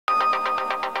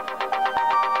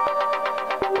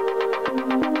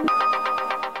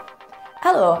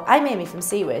Hello, I'm Amy from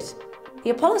Seaward.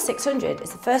 The Apollo 600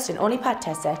 is the first and only pad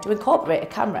tester to incorporate a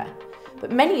camera,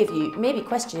 but many of you may be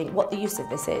questioning what the use of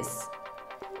this is.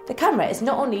 The camera is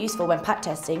not only useful when pad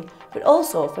testing, but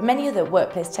also for many other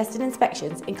workplace test and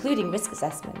inspections, including risk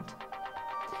assessment.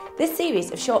 This series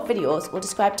of short videos will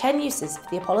describe 10 uses of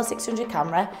the Apollo 600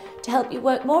 camera to help you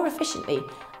work more efficiently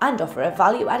and offer a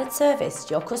value-added service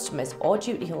to your customers or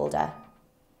duty holder.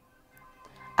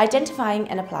 Identifying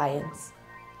an appliance.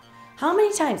 How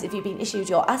many times have you been issued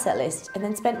your asset list and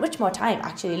then spent much more time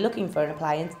actually looking for an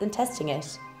appliance than testing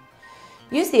it?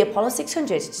 Use the Apollo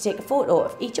 600 to take a photo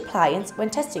of each appliance when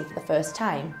testing for the first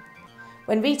time.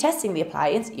 When retesting the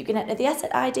appliance, you can enter the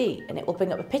asset ID and it will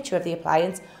bring up a picture of the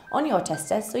appliance on your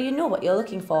tester so you know what you're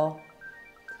looking for.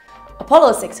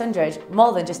 Apollo 600,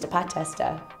 more than just a pad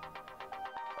tester.